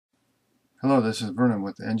Hello, this is Vernon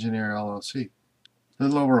with Engineer LLC. A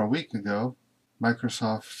little over a week ago,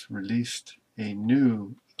 Microsoft released a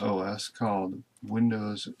new OS called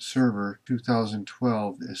Windows Server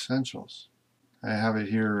 2012 Essentials. I have it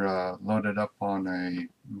here loaded up on a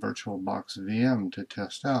VirtualBox VM to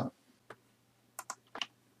test out.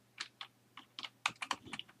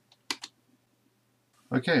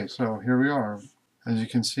 Okay, so here we are. As you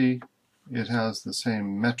can see, it has the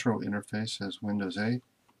same Metro interface as Windows 8.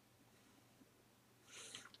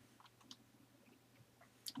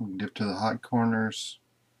 You dip to the hot corners,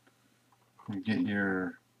 you get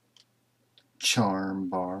your charm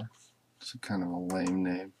bar. It's kind of a lame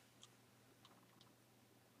name.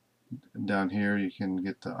 Down here you can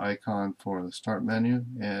get the icon for the start menu,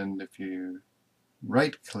 and if you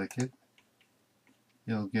right click it,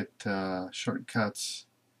 you'll get shortcuts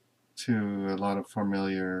to a lot of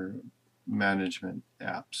familiar management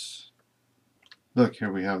apps. Look,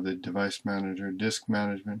 here we have the device manager, disk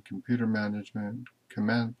management, computer management,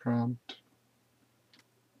 command prompt,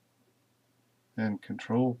 and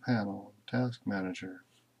control panel, task manager.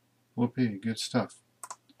 Whoopee, good stuff.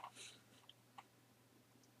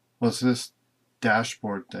 What's this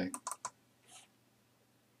dashboard thing?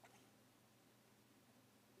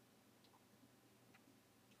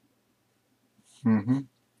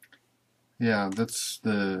 Yeah, that's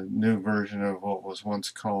the new version of what was once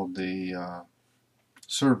called the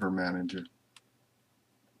server manager.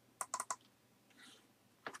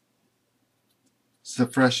 It's a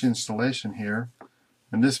fresh installation here,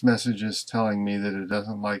 and this message is telling me that it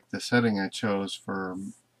doesn't like the setting I chose for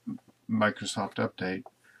Microsoft Update,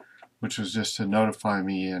 which was just to notify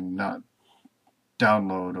me and not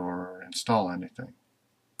download or install anything.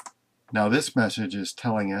 Now this message is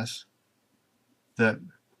telling us that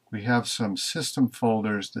we have some system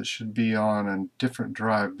folders that should be on a different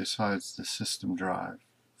drive besides the system drive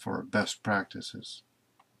for best practices.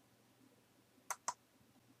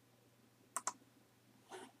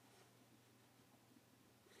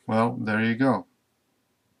 Well, there you go.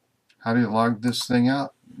 How do you log this thing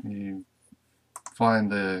out? You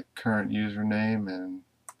find the current username and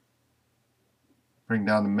bring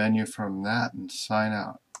down the menu from that and sign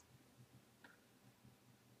out.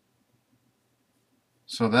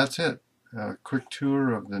 So that's it. A quick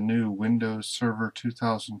tour of the new Windows Server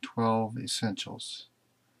 2012 Essentials.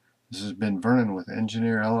 This has been Vernon with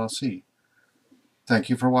Engineer LLC. Thank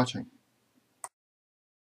you for watching.